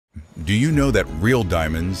Do you know that real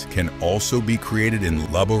diamonds can also be created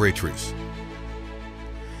in laboratories?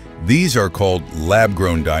 These are called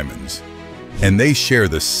lab-grown diamonds, and they share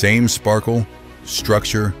the same sparkle,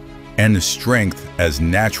 structure, and strength as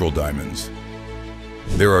natural diamonds.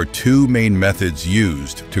 There are two main methods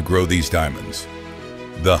used to grow these diamonds: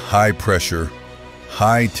 the high-pressure,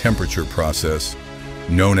 high-temperature process,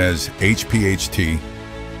 known as HPHT,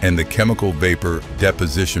 and the chemical vapor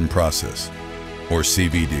deposition process, or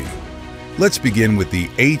CVD. Let's begin with the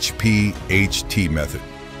HPHT method.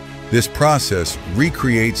 This process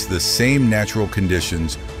recreates the same natural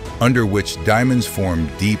conditions under which diamonds form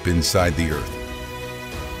deep inside the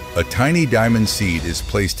earth. A tiny diamond seed is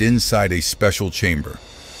placed inside a special chamber,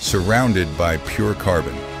 surrounded by pure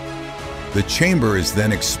carbon. The chamber is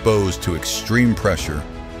then exposed to extreme pressure,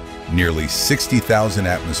 nearly 60,000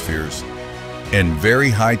 atmospheres, and very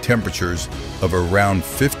high temperatures of around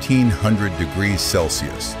 1,500 degrees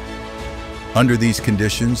Celsius. Under these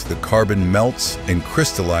conditions, the carbon melts and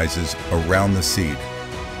crystallizes around the seed.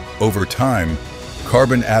 Over time,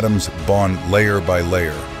 carbon atoms bond layer by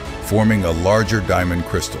layer, forming a larger diamond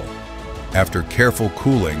crystal. After careful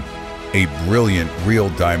cooling, a brilliant real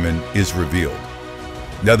diamond is revealed.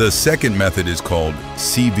 Now, the second method is called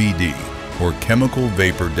CVD, or chemical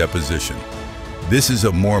vapor deposition. This is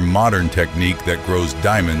a more modern technique that grows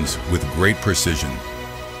diamonds with great precision.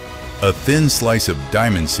 A thin slice of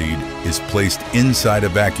diamond seed is placed inside a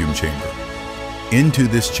vacuum chamber. Into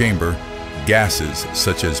this chamber, gases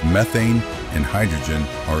such as methane and hydrogen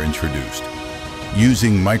are introduced.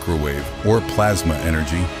 Using microwave or plasma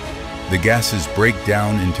energy, the gases break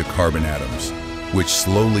down into carbon atoms, which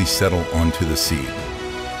slowly settle onto the seed.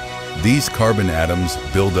 These carbon atoms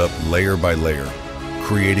build up layer by layer,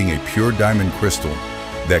 creating a pure diamond crystal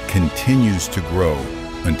that continues to grow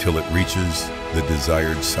until it reaches the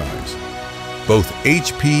desired size. Both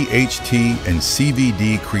HPHT and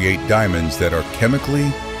CVD create diamonds that are chemically,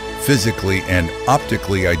 physically, and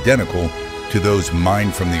optically identical to those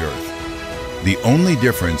mined from the earth. The only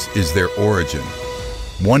difference is their origin.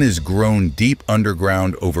 One is grown deep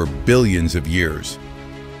underground over billions of years,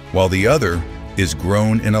 while the other is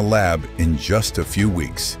grown in a lab in just a few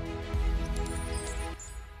weeks.